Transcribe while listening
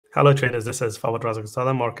Hello traders, this is Fawad Razak,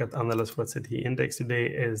 Southern Market Analyst for City Index. Today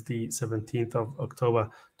is the 17th of October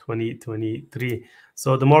 2023.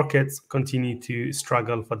 So the markets continue to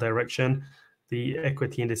struggle for direction. The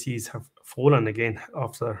equity indices have fallen again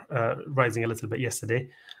after rising a little bit yesterday.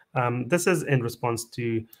 This is in response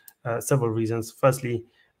to several reasons. Firstly,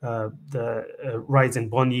 the rise in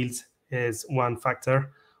bond yields is one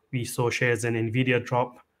factor. We saw shares in Nvidia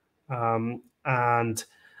drop, and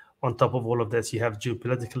on top of all of this, you have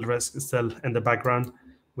geopolitical risk still in the background,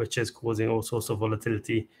 which is causing all sorts of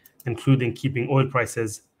volatility, including keeping oil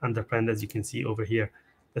prices underpinned, as you can see over here.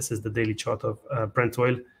 This is the daily chart of Brent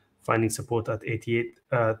oil, finding support at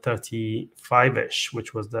 88.35-ish,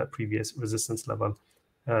 which was the previous resistance level,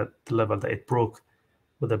 the level that it broke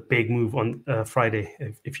with a big move on Friday,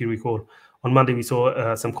 if you recall. On Monday, we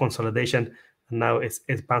saw some consolidation, and now it's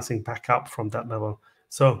bouncing back up from that level.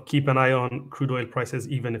 So keep an eye on crude oil prices,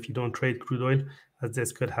 even if you don't trade crude oil, as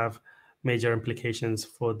this could have major implications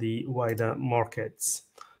for the wider markets.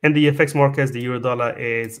 In the FX markets, the euro dollar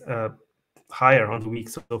is higher on the week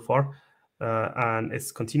so far, and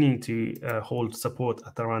it's continuing to hold support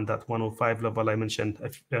at around that 105 level I mentioned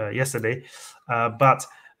yesterday. But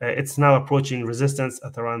it's now approaching resistance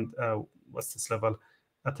at around, what's this level?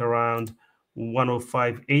 At around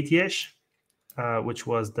 105.80-ish, which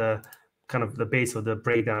was the kind of the base of the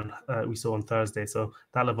breakdown we saw on Thursday. So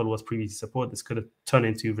that level was previously support. This could have turned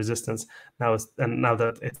into resistance now, now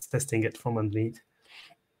that it's testing it from underneath.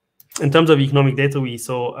 In terms of economic data, we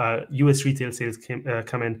saw US retail sales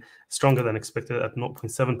come in stronger than expected at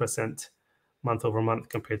 0.7% month over month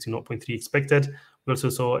compared to 0.3% expected. We also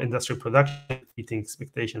saw industrial production beating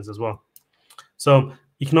expectations as well. So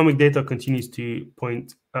economic data continues to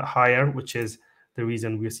point higher, which is the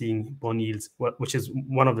reason we're seeing bond yields, which is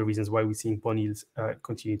one of the reasons why we're seeing bond yields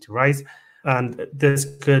continue to rise. And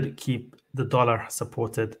this could keep the dollar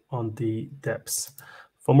supported on the depths.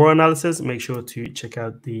 For more analysis, make sure to check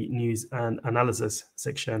out the news and analysis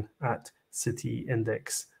section at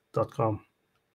cityindex.com.